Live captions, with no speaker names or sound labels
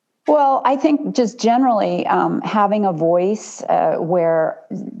Well, I think just generally having a voice where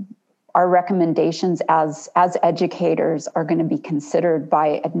our recommendations as educators are going to be considered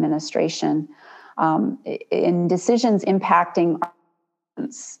by administration in decisions impacting our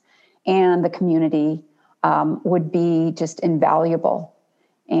students and the community would be just invaluable.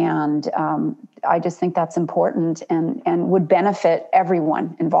 And I just think that's important and would benefit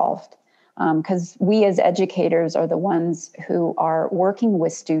everyone involved. Because we as educators are the ones who are working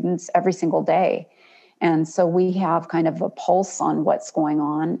with students every single day. And so we have kind of a pulse on what's going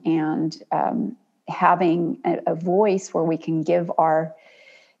on, and having a voice where we can give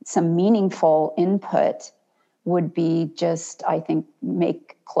some meaningful input would be just, I think,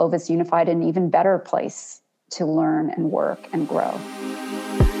 make Clovis Unified an even better place to learn and work and grow.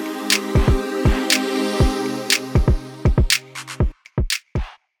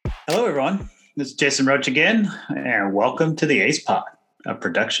 Hello, everyone. This is Jason Roach again, and welcome to the ACE Pod, a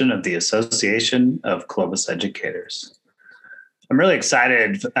production of the Association of Clovis Educators. I'm really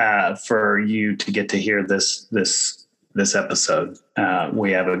excited for you to get to hear this episode.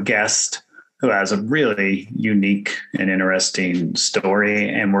 We have a guest who has a really unique and interesting story,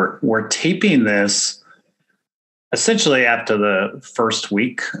 and we're taping this essentially after the first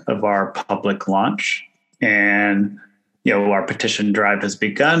week of our public launch, and our petition drive has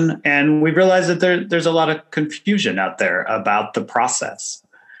begun, and we've realized that there's a lot of confusion out there about the process.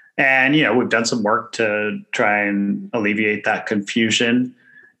 And, we've done some work to try and alleviate that confusion.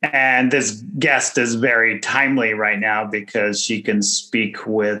 And this guest is very timely right now because she can speak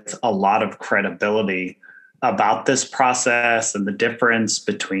with a lot of credibility about this process and the difference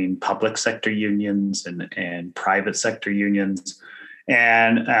between public sector unions and private sector unions.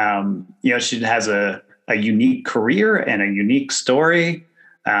 And, she has a unique career and a unique story.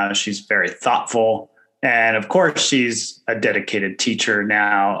 She's very thoughtful. And of course, she's a dedicated teacher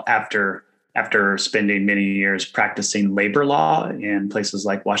now after spending many years practicing labor law in places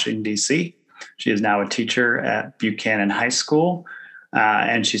like Washington, D.C. She is now a teacher at Buchanan High School,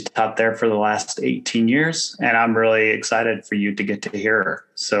 and she's taught there for the last 18 years. And I'm really excited for you to get to hear her.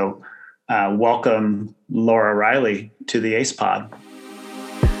 So welcome, Laura Riley, to the ACE Pod.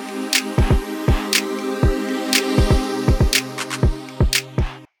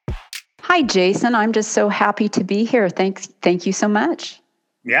 Hi, Jason. I'm just so happy to be here. Thank you so much.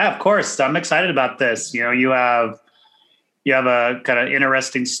 Yeah, of course. I'm excited about this. You have a kind of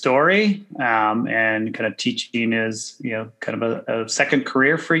interesting story, and kind of teaching is, kind of a second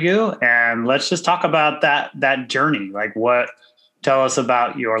career for you. And let's just talk about that journey. Tell us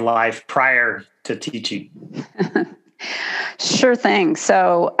about your life prior to teaching. Sure thing.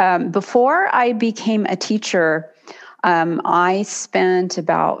 So before I became a teacher, I spent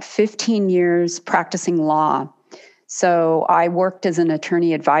about 15 years practicing law. So I worked as an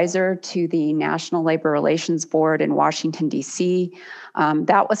attorney advisor to the National Labor Relations Board in Washington, D.C.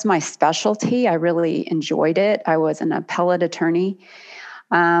 That was my specialty. I really enjoyed it. I was an appellate attorney.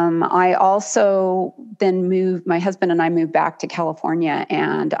 I also then my husband and I moved back to California,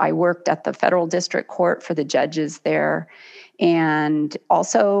 and I worked at the federal district court for the judges there. And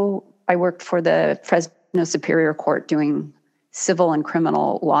also I worked for the Fresno Superior Court doing civil and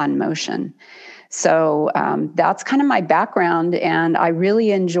criminal law in motion. So that's kind of my background, and I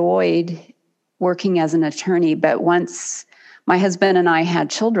really enjoyed working as an attorney. But once my husband and I had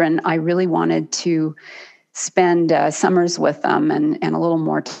children, I really wanted to spend summers with them and a little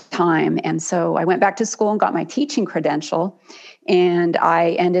more time. And so I went back to school and got my teaching credential. And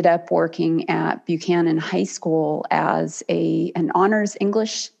I ended up working at Buchanan High School as an honors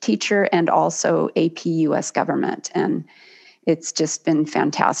English teacher and also AP US government. And it's just been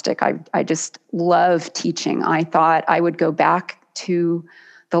fantastic. I just love teaching. I thought I would go back to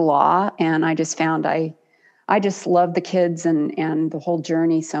the law, and I just found I just love the kids and the whole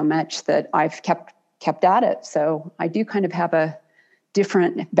journey so much that I've kept at it. So I do kind of have a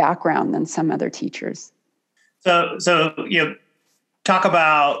different background than some other teachers. So talk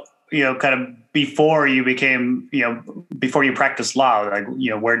about, kind of before you became, before you practiced law,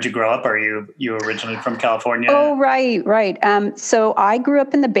 where'd you grow up? Are you originally from California? Oh, right. So I grew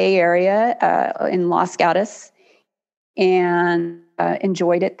up in the Bay Area, in Los Gatos, and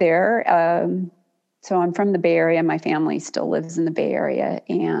enjoyed it there. So I'm from the Bay Area. My family still lives in the Bay Area,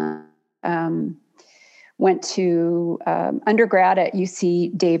 and went to undergrad at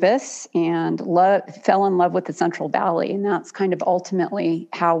UC Davis and fell in love with the Central Valley. And that's kind of ultimately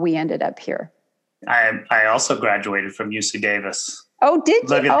how we ended up here. I also graduated from UC Davis. Oh, did you?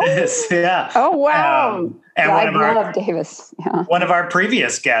 Look at this. Yeah. Oh, wow. And yeah, I love Davis. Yeah. one of our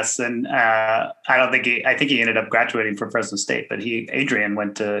previous guests, and I think he ended up graduating from Fresno State, but Adrian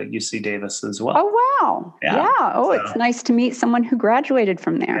went to UC Davis as well. Oh, wow. Yeah. Oh, so, it's nice to meet someone who graduated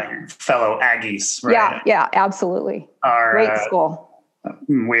from there. Yeah, fellow Aggies, right? Yeah, absolutely. Great school.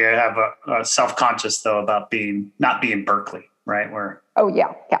 We have a self-conscious though about not being Berkeley, right?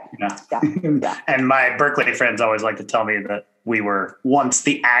 Yeah. And my Berkeley friends always like to tell me that we were once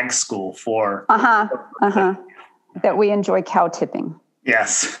the ag school for that we enjoy cow tipping.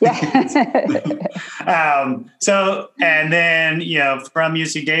 Yes. Yeah. So, and then, from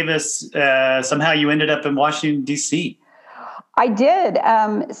UC Davis, somehow you ended up in Washington, D.C. I did.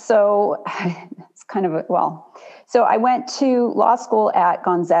 So it's kind of so I went to law school at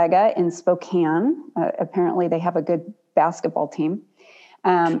Gonzaga in Spokane. Apparently they have a good basketball team.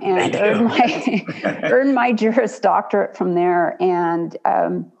 And earned my Juris Doctorate from there, and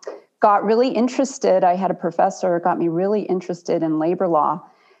got really interested. I had a professor got me really interested in labor law.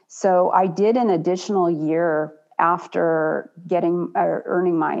 So I did an additional year after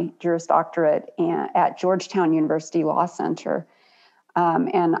earning my Juris Doctorate at Georgetown University Law Center.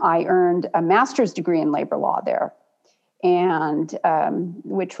 And I earned a master's degree in labor law there, and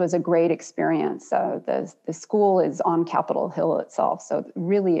which was a great experience. The school is on Capitol Hill itself, so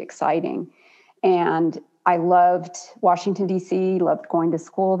really exciting. And I loved Washington, D.C., loved going to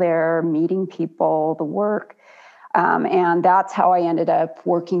school there, meeting people, the work. And that's how I ended up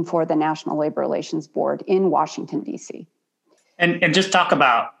working for the National Labor Relations Board in Washington, D.C. And just talk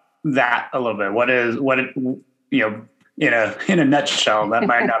about that a little bit. In a nutshell, that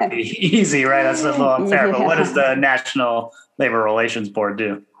might not be easy, right? That's a little unfair, but what does the National Labor Relations Board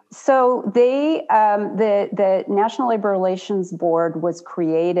do? So the National Labor Relations Board was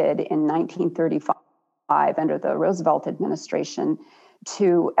created in 1935 under the Roosevelt administration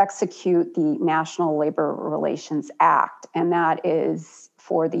to execute the National Labor Relations Act, and that is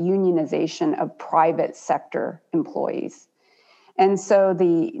for the unionization of private sector employees. And so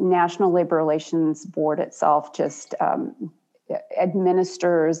the National Labor Relations Board itself just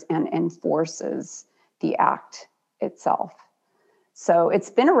administers and enforces the act itself. So it's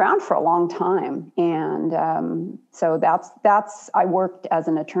been around for a long time. And so I worked as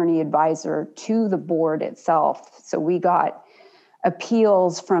an attorney advisor to the board itself. So we got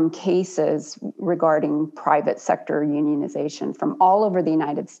appeals from cases regarding private sector unionization from all over the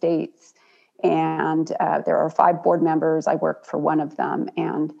United States. And there are 5 board members. I worked for one of them,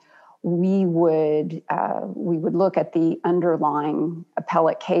 and we would look at the underlying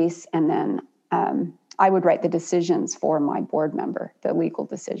appellate case, and then I would write the decisions for my board member, the legal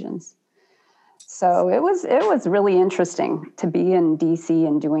decisions. So it was really interesting to be in DC,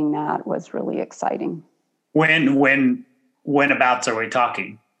 and doing that was really exciting. Whenabouts are we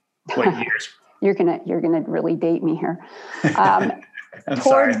talking? What years? You're gonna really date me here.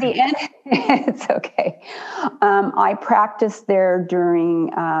 Towards the end, it's okay. I practiced there during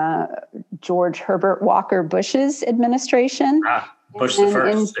George Herbert Walker Bush's administration. Bush the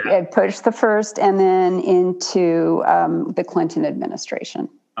first. Bush the first, and then into the Clinton administration.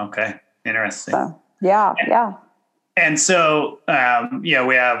 Okay, interesting. So, yeah. And so,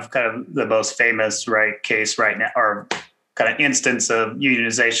 we have kind of the most famous case right now, or kind of instance of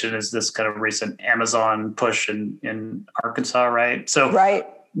unionization is this kind of recent Amazon push in Arkansas, right? So, right.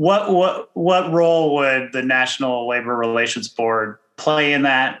 What role would the National Labor Relations Board play in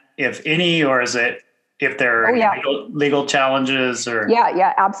that, if any, or is it if there are legal challenges or?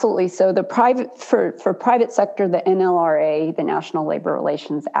 Yeah, absolutely. So the for private sector, the NLRA, the National Labor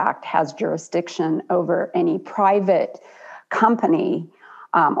Relations Act, has jurisdiction over any private company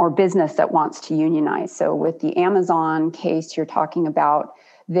or business that wants to unionize. So with the Amazon case you're talking about,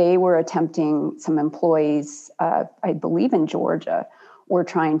 they were attempting, some employees, I believe in Georgia, were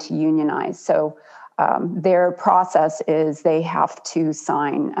trying to unionize. So their process is they have to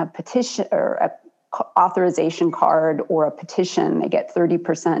sign a petition or a authorization card or a petition. They get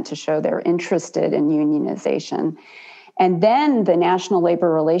 30% to show they're interested in unionization. And then the National Labor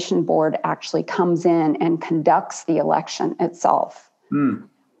Relations Board actually comes in and conducts the election itself. And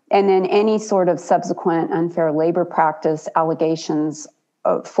then any sort of subsequent unfair labor practice allegations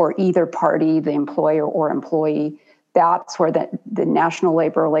for either party, the employer or employee, that's where the National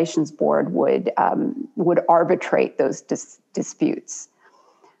Labor Relations Board would arbitrate those disputes.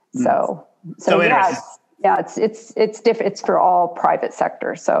 So it's different. It's for all private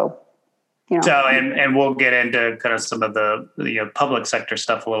sector. So, So, and we'll get into kind of some of the public sector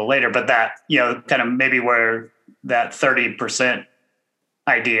stuff a little later, but that, kind of maybe where that 30%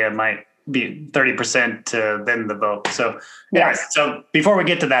 idea might be 30% to then the vote. So, Yes. So before we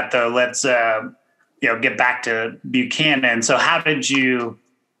get to that though, let's, get back to Buchanan. So how did you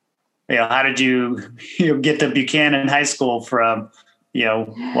get to Buchanan High School from,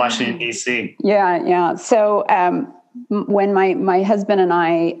 Washington, D.C.? Yeah. So when my husband and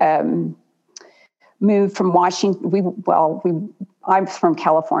I moved from Washington, I'm from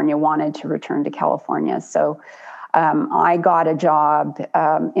California, wanted to return to California. So I got a job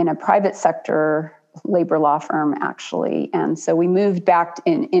in a private sector labor law firm, actually. And so we moved back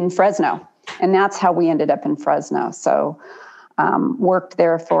in Fresno, and that's how we ended up in Fresno. So worked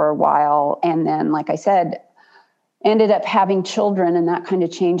there for a while. And then, like I said, ended up having children, and that kind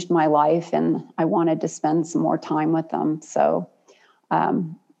of changed my life. And I wanted to spend some more time with them. So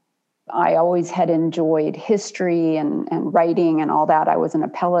I always had enjoyed history and writing and all that. I was an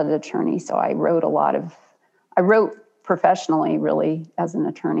appellate attorney, so I wrote professionally, really, as an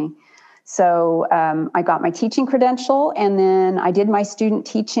attorney. So I got my teaching credential, and then I did my student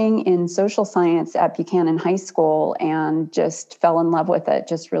teaching in social science at Buchanan High School and just fell in love with it,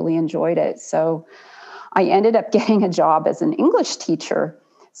 just really enjoyed it. So I ended up getting a job as an English teacher.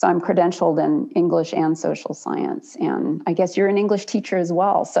 So I'm credentialed in English and social science. And I guess you're an English teacher as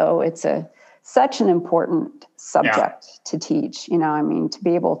well. So it's such an important subject to teach, to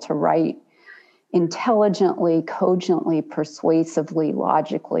be able to write intelligently, cogently, persuasively,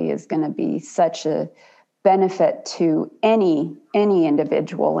 logically is going to be such a benefit to any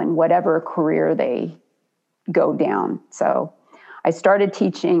individual in whatever career they go down. So I started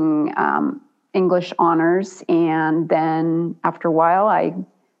teaching English honors, and then after a while I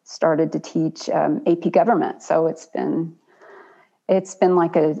started to teach AP government. So it's been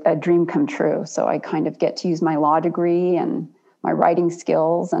like a dream come true. So I kind of get to use my law degree and my writing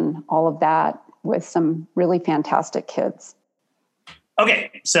skills and all of that with some really fantastic kids.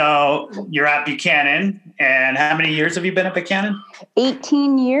 Okay, so you're at Buchanan, and how many years have you been at Buchanan?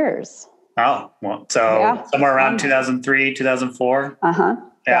 18 years. Oh, well, so somewhere around 2003, 2004? Uh-huh.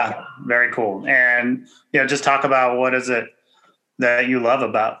 Yeah, very cool. And, just talk about what is it that you love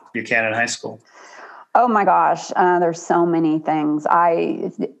about Buchanan High School? Oh my gosh, there's so many things.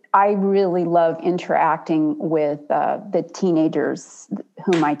 I really love interacting with the teenagers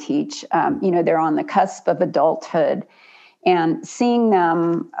whom I teach. They're on the cusp of adulthood, and seeing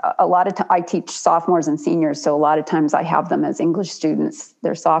them I teach sophomores and seniors. So a lot of times I have them as English students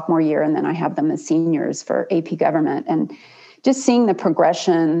their sophomore year, and then I have them as seniors for AP government. And just seeing the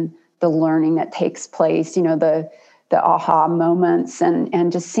progression, the learning that takes place, the aha moments,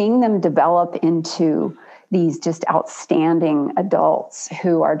 and just seeing them develop into these just outstanding adults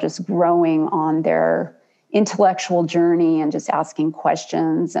who are just growing on their intellectual journey and just asking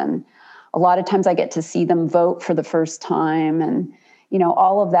questions. And a lot of times I get to see them vote for the first time, and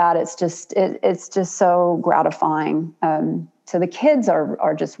all of that. It's just so gratifying. So the kids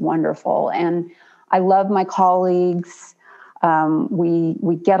are just wonderful, and I love my colleagues.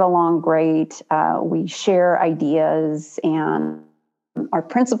 We get along great. We share ideas, and our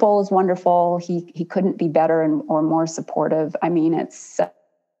principal is wonderful. He couldn't be better or more supportive. I mean, it's a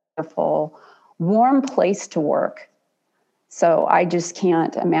wonderful, warm place to work. So I just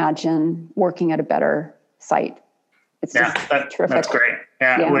can't imagine working at a better site. It's terrific. That's great.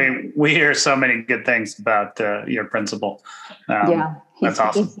 Yeah. We hear so many good things about your principal. That's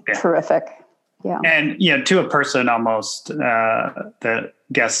awesome. He's terrific. Yeah. And, to a person almost, the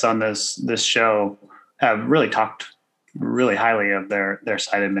guests on this show have really talked really highly of their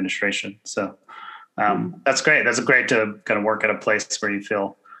site administration. So that's great. That's great to kind of work at a place where you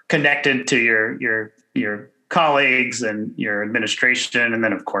feel connected to your colleagues and your administration. And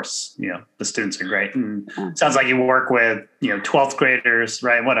then of course, the students are great. And it sounds like you work with, 12th graders,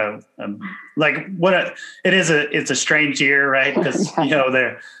 right? It's a strange year, right? Because,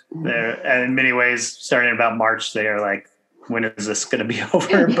 they're in many ways, starting about March, they are like, when is this going to be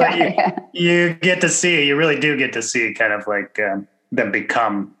over? But you get to see, you really do get to see kind of like them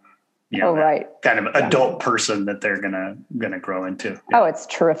become, kind of adult person that they're gonna grow into. Oh, it's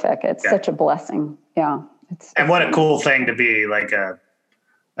terrific. It's such a blessing. Yeah. And what a cool thing to be like a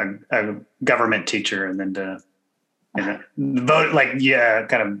government teacher, and then to vote,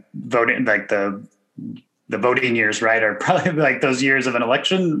 kind of voting, like the voting years, right, are probably like those years of an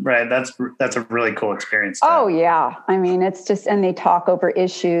election, right? That's a really cool experience. Oh yeah. I mean, it's just, and they talk over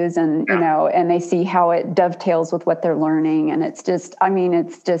issues, and, and they see how it dovetails with what they're learning. And it's just,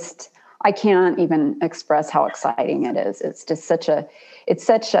 I can't even express how exciting it is. It's just such an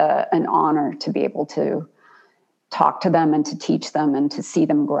honor to be able to talk to them and to teach them and to see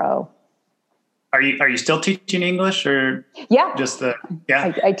them grow. Are you still teaching English or Yeah. just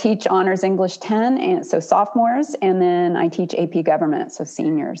I teach Honors English 10, and so sophomores, and then I teach AP Government, so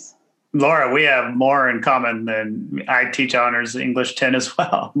seniors. Laura, we have more in common than I teach Honors English 10 as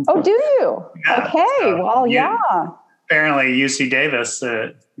well. Oh, do you? Yeah, okay. So well, yeah. Apparently UC Davis,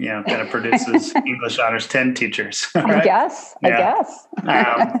 kind of produces English Honors 10 teachers. Right? I guess.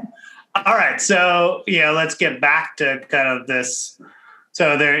 All right. So, let's get back to kind of this.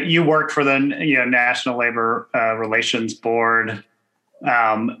 So you worked for the National Labor Relations Board,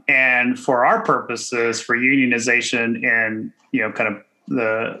 and for our purposes, for unionization in kind of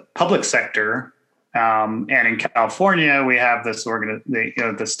the public sector, and in California, we have this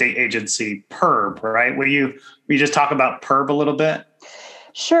the state agency PERB, right? Will you just talk about PERB a little bit?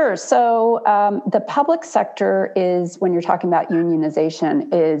 Sure. So the public sector is, when you're talking about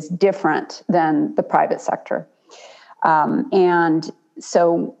unionization, is different than the private sector, and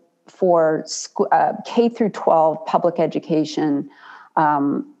so for K through 12 public education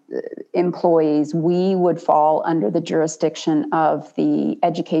employees, we would fall under the jurisdiction of the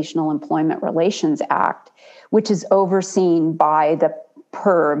Educational Employment Relations Act, which is overseen by the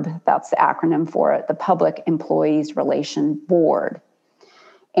PERB, that's the acronym for it, the Public Employees Relation Board.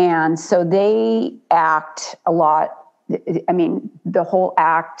 And so they act a lot. I mean, the whole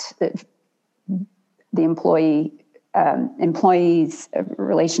act, the employees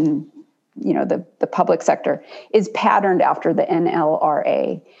relation, the public sector is patterned after the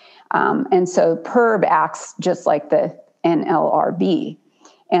NLRA. And so PERB acts just like the NLRB.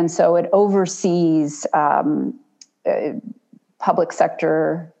 And so it oversees public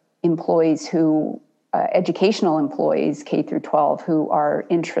sector employees educational employees, K through 12, who are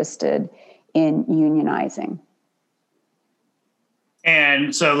interested in unionizing.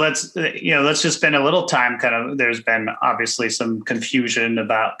 And so let's just spend a little time there's been obviously some confusion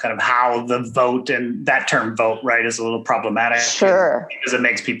about kind of how the vote, and that term vote, right, is a little problematic. Sure. Because it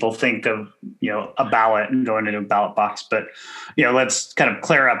makes people think of, a ballot and going into a ballot box. But, let's kind of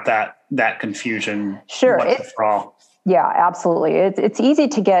clear up that confusion. Sure. For all. Yeah, absolutely. It's easy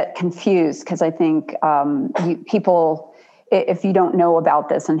to get confused because I think people, if you don't know about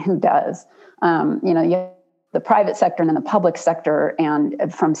this, and who does, you have the private sector and then the public sector, and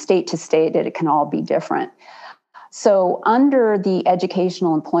from state to state, it can all be different. So under the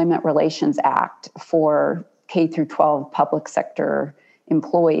Educational Employment Relations Act for K through 12 public sector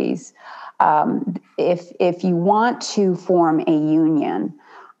employees, if you want to form a union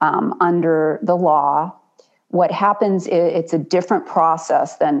under the law, what happens is it's a different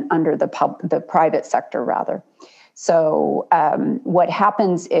process than under the private sector, rather. So what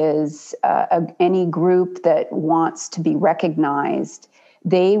happens is any group that wants to be recognized,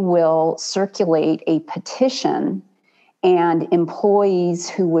 they will circulate a petition, and employees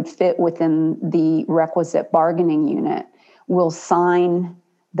who would fit within the requisite bargaining unit will sign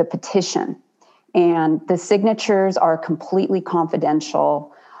the petition. And the signatures are completely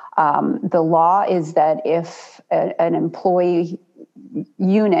confidential. The law is that if an employee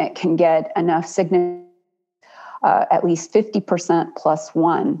unit can get enough signatures, at least 50% plus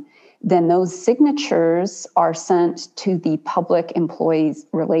one, then those signatures are sent to the Public Employees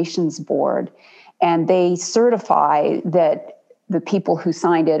Relations Board, and they certify that the people who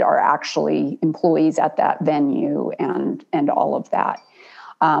signed it are actually employees at that venue and all of that.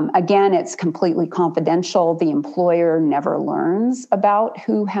 Again, it's completely confidential. The employer never learns about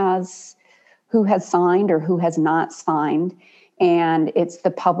who has signed or who has not signed. And it's the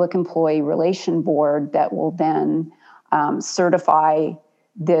Public Employee Relation Board that will then certify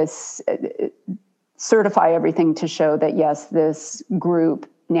everything to show that, yes, this group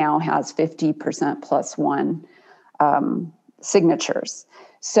now has 50% plus one signatures.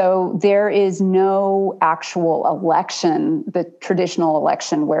 So there is no actual election, the traditional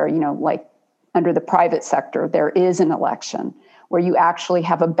election where, like under the private sector, there is an election where you actually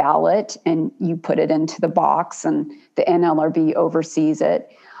have a ballot and you put it into the box and the NLRB oversees it.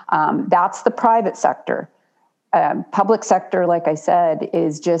 That's the private sector. Public sector, like I said,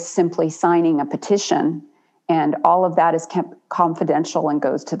 is just simply signing a petition, and all of that is kept confidential and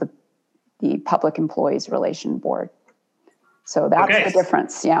goes to the Public Employees Relation Board. So that's the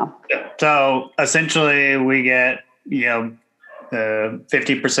difference, yeah. So essentially we get,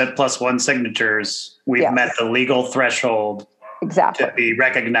 50% plus one signatures. We've met the legal threshold. Exactly. To be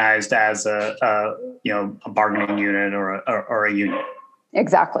recognized as a bargaining unit or a union.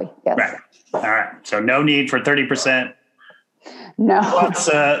 Exactly. Yes. Right. All right. So no need for 30%. No.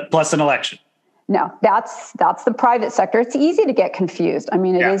 Plus an election. No, that's the private sector. It's easy to get confused. I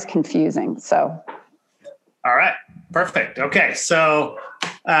mean, it is confusing. So. All right. Perfect. Okay. So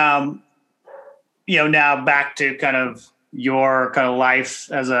now back to kind of your kind of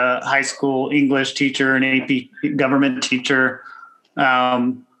life as a high school English teacher and AP government teacher.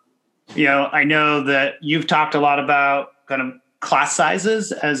 I know that you've talked a lot about kind of class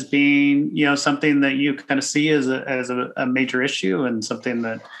sizes as being, something that you kind of see as a major issue and something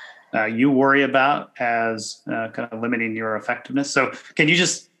that you worry about as kind of limiting your effectiveness. So can you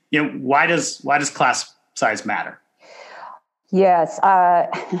just, why does class size matter? Yes.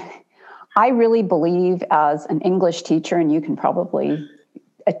 I really believe as an English teacher, and you can probably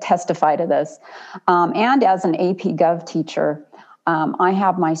testify to this, and as an AP Gov teacher, I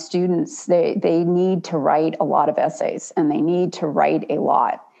have my students, they need to write a lot of essays and they need to write a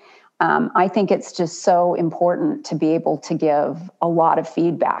lot. I think it's just so important to be able to give a lot of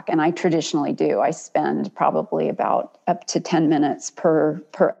feedback. And I traditionally do. I spend probably about up to 10 minutes per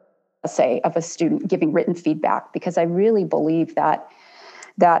essay of a student giving written feedback, because I really believe that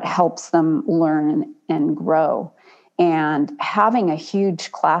helps them learn and grow. And having a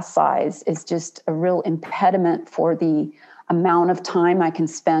huge class size is just a real impediment for the amount of time I can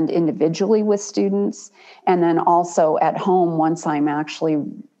spend individually with students, and then also at home once I'm actually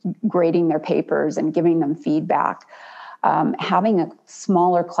grading their papers and giving them feedback. Having a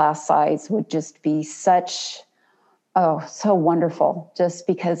smaller class size would just be so wonderful, just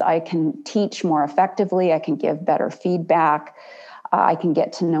because I can teach more effectively, I can give better feedback, I can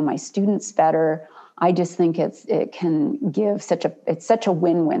get to know my students better. I just think it can give it's such a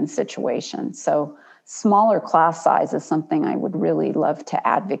win-win situation. So smaller class size is something I would really love to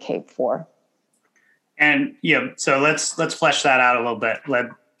advocate for. And so let's flesh that out a little bit.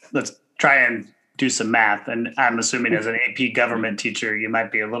 Let's try and do some math. And I'm assuming as an AP government teacher, you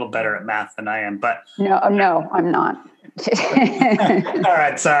might be a little better at math than I am. But no, I'm not. All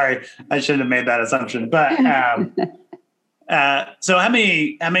right, sorry, I shouldn't have made that assumption. But so how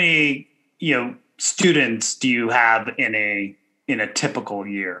many students do you have in a typical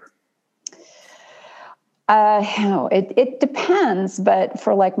year? It depends, but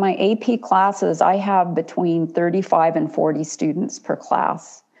for like my AP classes, I have between 35 and 40 students per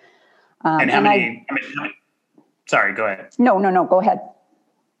class. And how many? Sorry, go ahead. No, go ahead.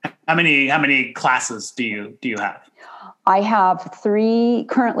 How many classes do you have? I have three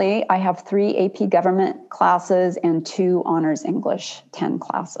AP government classes and 2 honors English 10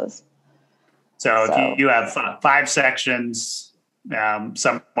 classes. So you have 5 sections.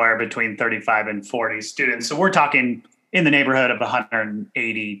 Somewhere between 35 and 40 students. So we're talking in the neighborhood of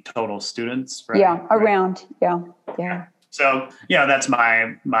 180 total students, right? Yeah, around. Yeah. So, that's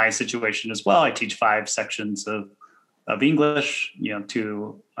my situation as well. I teach 5 sections of English,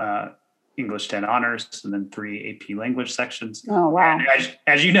 2 English 10 honors, and then 3 AP language sections. Oh, wow. And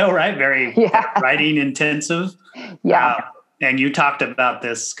as you know, right, very writing intensive. Yeah. And you talked about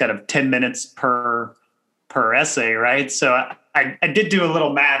this kind of 10 minutes per essay, right? So I did do a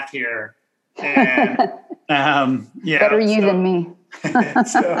little math here. And, better you than me.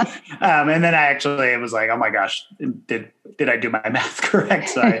 And then it was like, oh my gosh, did I do my math correct?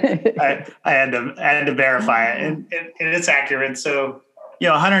 So I had to verify it, and it's accurate. So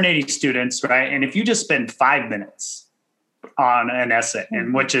 180 students, right? And if you just spend 5 minutes on an essay,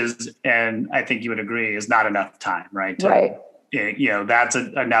 and I think you would agree, is not enough time, right? Right. That's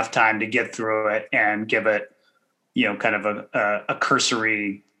enough time to get through it and give it, kind of a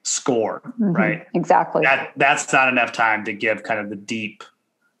cursory score, right? Exactly. That's not enough time to give kind of the deep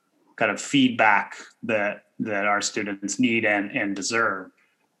kind of feedback that our students need and deserve.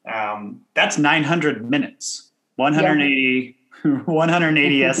 That's 900 minutes,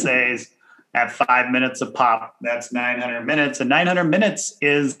 180 essays at 5 minutes a pop. That's 900 minutes, and 900 minutes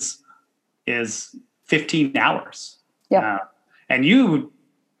is 15 hours. Yeah. And you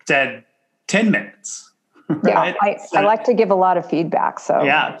said 10 minutes. Right? Yeah, I like to give a lot of feedback. So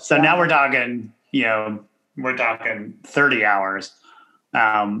now we're talking, 30 hours.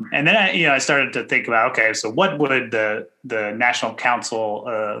 And then I started to think about, okay, so what would the National Council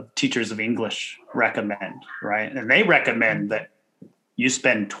of Teachers of English recommend, right? And they recommend that you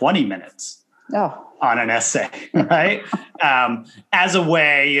spend 20 minutes on an essay, right? As a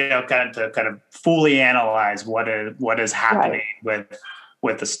way, kind of fully analyze what is happening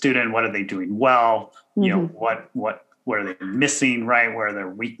with the student. What are they doing well? What are they missing, right? Where are their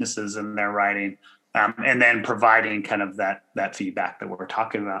weaknesses in their writing? And then providing kind of that feedback that we're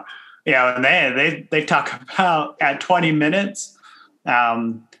talking about. And they talk about at 20 minutes,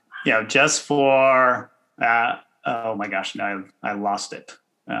 just for oh my gosh, now I lost it.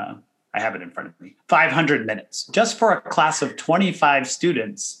 I have it in front of me. 500 minutes just for a class of 25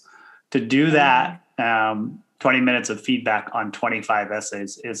 students to do that. 20 minutes of feedback on 25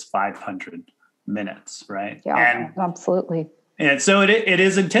 essays is 500 minutes, right? Yeah, absolutely. And so it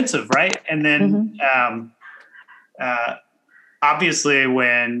is intensive, right? And then obviously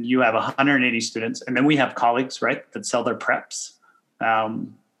when you have 180 students, and then we have colleagues, right, that sell their preps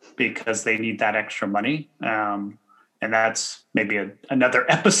because they need that extra money. And that's maybe another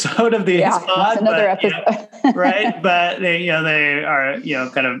episode of the ACE Pod. Another episode. Right? But they are,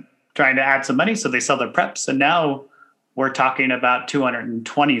 kind of trying to add some money, so they sell their preps. And now we're talking about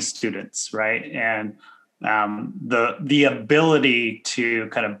 220 students, right? And the ability to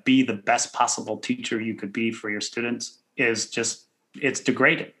kind of be the best possible teacher you could be for your students is just, it's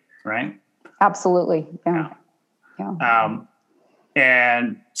degraded, right? Absolutely. Yeah.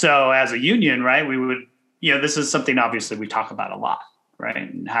 And so as a union, right, we would, this is something obviously we talk about a lot, right?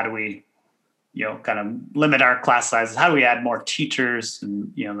 And how do we, kind of limit our class sizes? How do we add more teachers?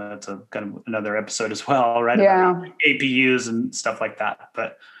 And, that's a kind of another episode as well, right? Yeah. About APUs and stuff like that.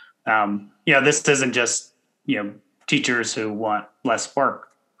 But, this isn't just, teachers who want less work.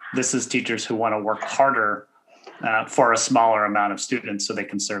 This is teachers who want to work harder for a smaller amount of students so they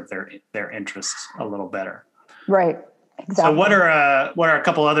can serve their interests a little better. Right. Exactly. So what are a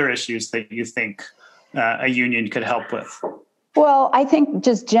couple other issues that you think a union could help with? Well, I think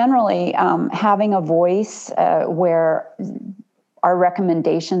just generally having a voice where our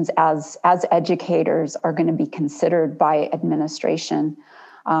recommendations as educators are going to be considered by administration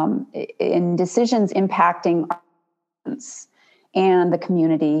in decisions impacting our students and the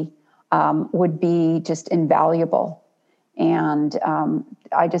community would be just invaluable. And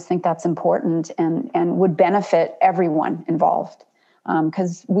I just think that's important and would benefit everyone involved.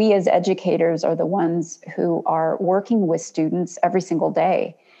 Because we as educators are the ones who are working with students every single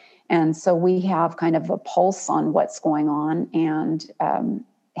day. And so we have kind of a pulse on what's going on, and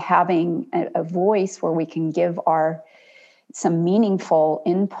having a voice where we can give some meaningful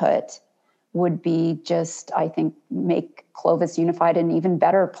input would be just, I think, make Clovis Unified an even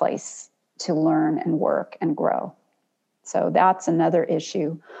better place to learn and work and grow. So that's another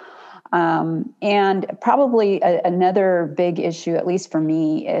issue. And probably another big issue, at least for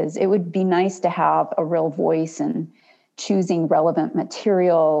me, is it would be nice to have a real voice in choosing relevant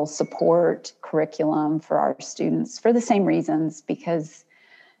material, support, curriculum for our students for the same reasons, because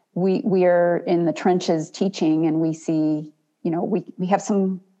we are in the trenches teaching, and we see, we have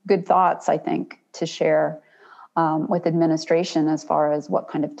some good thoughts, I think, to share with administration as far as what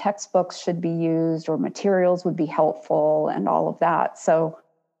kind of textbooks should be used or materials would be helpful and all of that. So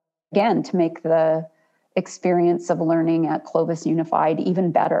again, to make the experience of learning at Clovis Unified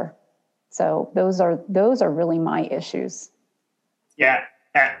even better. So those are really my issues. Yeah.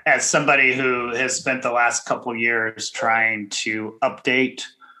 As somebody who has spent the last couple of years trying to update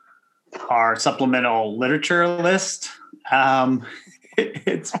our supplemental literature list,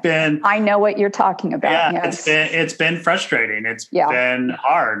 it's been... I know what you're talking about. Yeah, yes. It's been frustrating. It's been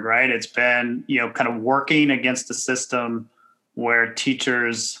hard, right? It's been, kind of working against a system where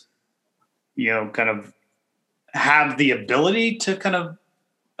teachers, kind of have the ability to kind of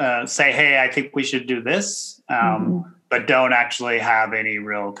say, hey, I think we should do this, but don't actually have any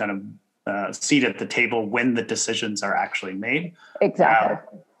real kind of seat at the table when the decisions are actually made.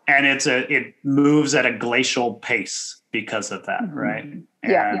 Exactly. And it moves at a glacial pace because of that, right?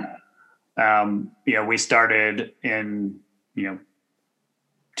 And, we started in,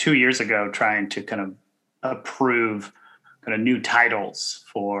 2 years ago trying to kind of approve kind of new titles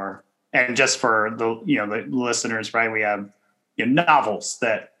and just for the listeners, right? We have novels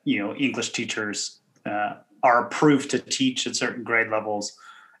that, English teachers are approved to teach at certain grade levels.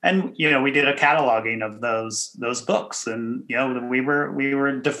 And, we did a cataloging of those books, and, we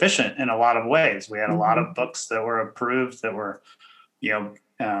were deficient in a lot of ways. We had a lot of books that were approved that were,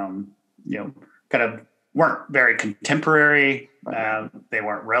 kind of weren't very contemporary. They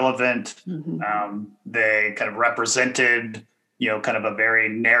weren't relevant. They kind of represented, kind of a very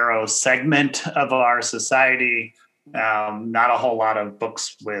narrow segment of our society. Not a whole lot of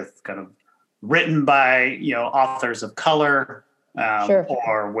books with kind of written by, authors of color.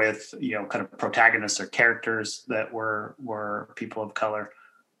 Or with, kind of protagonists or characters that were people of color.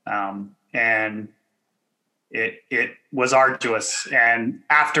 And it was arduous. And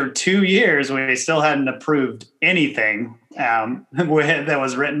after 2 years, we still hadn't approved anything that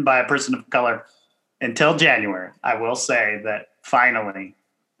was written by a person of color until January. I will say that finally,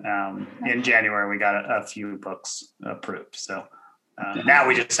 in January, we got a few books approved. So now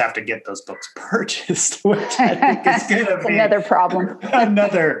we just have to get those books purchased, which I think is going to be another problem,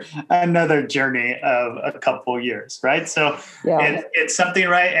 another journey of a couple years, right? So it's something,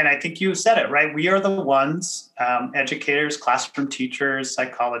 right? And I think you said it, right? We are the ones, educators, classroom teachers,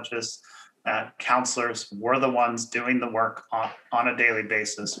 psychologists, counselors, we're the ones doing the work on a daily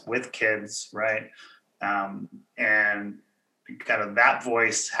basis with kids, right? And kind of that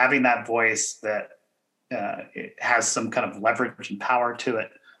voice, having that voice that it has some kind of leverage and power to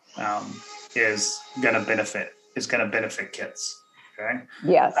it, is going to benefit kids. Okay.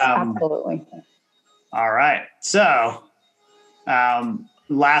 Yes, absolutely. All right. So,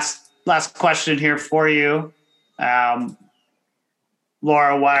 last question here for you.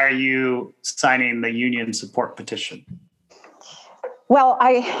 Laura, why are you signing the union support petition? Well,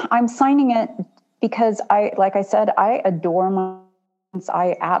 I'm signing it because like I said, I adore my students.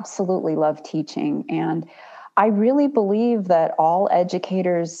 I absolutely love teaching. And I really believe that all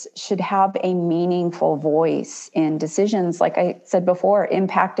educators should have a meaningful voice in decisions, like I said before,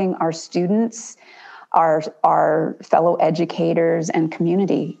 impacting our students, our fellow educators and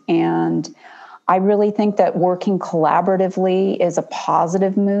community. And I really think that working collaboratively is a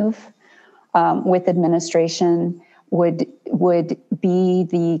positive move with administration would be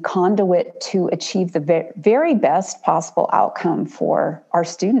the conduit to achieve the very best possible outcome for our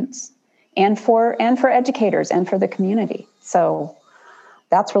students and for educators and for the community. So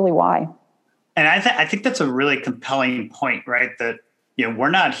that's really why. And I think that's a really compelling point, right? That we're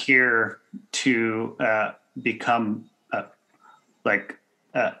not here to become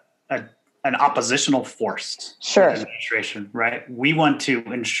an oppositional force to the administration, right? We want to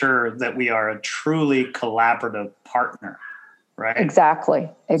ensure that we are a truly collaborative partner, right? Exactly.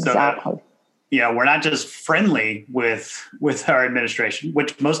 So that, we're not just friendly with our administration,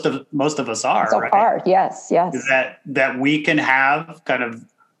 which most of us are, so right? Yes. That we can have kind of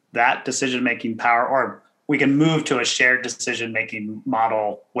that decision-making power, or we can move to a shared decision-making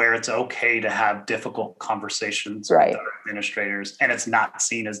model where it's okay to have difficult conversations with our administrators, and it's not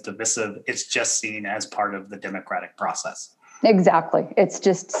seen as divisive. It's just seen as part of the democratic process. Exactly. It's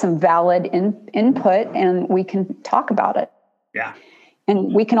just some valid input, and we can talk about it. Yeah.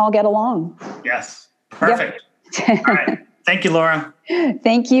 And we can all get along. Yes. Perfect. Yep. All right. Thank you, Laura.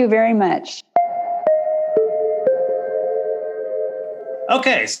 Thank you very much.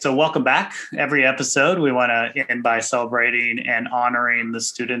 Okay, so welcome back. Every episode, we want to end by celebrating and honoring the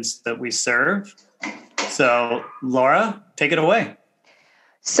students that we serve. So, Laura, take it away.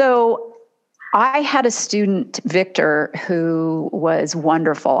 So, I had a student, Victor, who was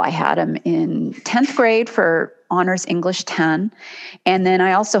wonderful. I had him in 10th grade for Honors English 10. And then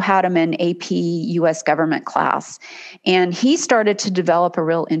I also had him in AP US government class. And he started to develop a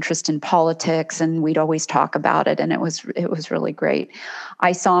real interest in politics, and we'd always talk about it. And it was really great.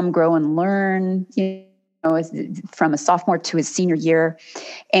 I saw him grow and learn, from a sophomore to his senior year.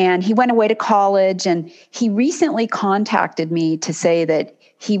 And he went away to college, and he recently contacted me to say that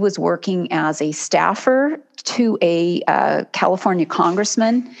he was working as a staffer to a California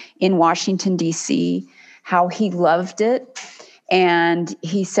congressman in Washington, D.C., how he loved it. And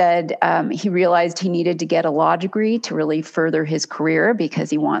he said he realized he needed to get a law degree to really further his career because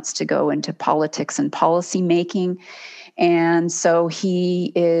he wants to go into politics and policy making. And so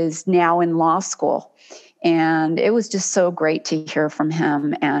he is now in law school. And it was just so great to hear from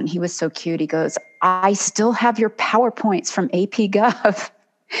him. And he was so cute. He goes, "I still have your PowerPoints from AP Gov."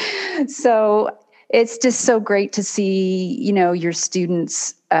 So it's just so great to see, your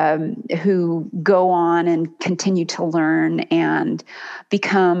students who go on and continue to learn and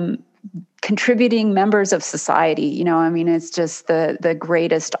become contributing members of society. It's just the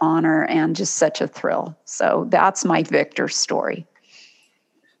greatest honor and just such a thrill. So that's my Victor story.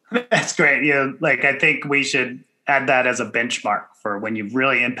 That's great. I think we should add that as a benchmark for when you've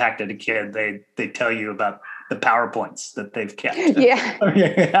really impacted a kid. They tell you about the PowerPoints that they've kept. Yeah.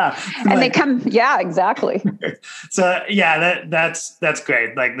 Yeah. And they come, yeah, exactly. So that's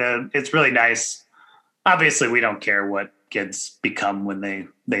great. It's really nice. Obviously we don't care what kids become when they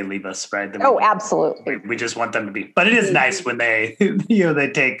leave us, right? Absolutely. We just want them to be, but it is nice when they, they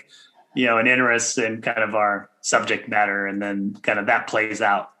take, an interest in kind of our subject matter, and then kind of that plays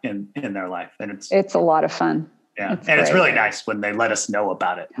out in their life. And it's a lot of fun. Yeah. It's really nice when they let us know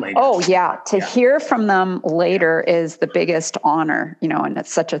about it later. Oh, yeah. To hear from them later is the biggest honor, and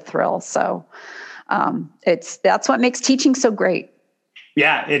it's such a thrill. So that's what makes teaching so great.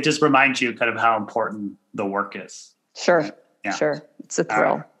 Yeah. It just reminds you kind of how important the work is. Sure. Yeah. Sure. It's a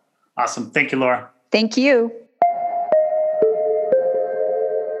thrill. Right. Awesome. Thank you, Laura. Thank you.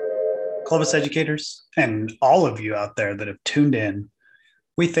 Clovis educators and all of you out there that have tuned in,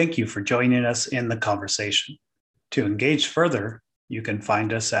 we thank you for joining us in the conversation. To engage further, you can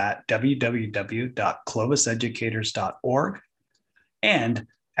find us at www.cloviseducators.org and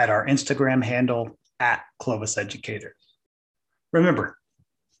at our Instagram handle @ClovisEducators. Remember,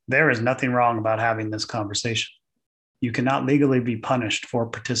 There is nothing wrong about having this conversation. You cannot legally be punished for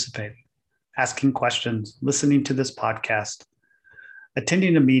participating, asking questions, listening to this podcast,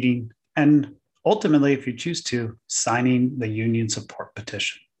 attending a meeting, and ultimately, if you choose to, signing the union support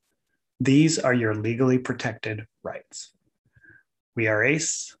petition. These are your legally protected rights. We are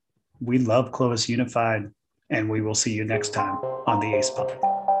ACE. We love Clovis Unified, and we will see you next time on the ACE Pod.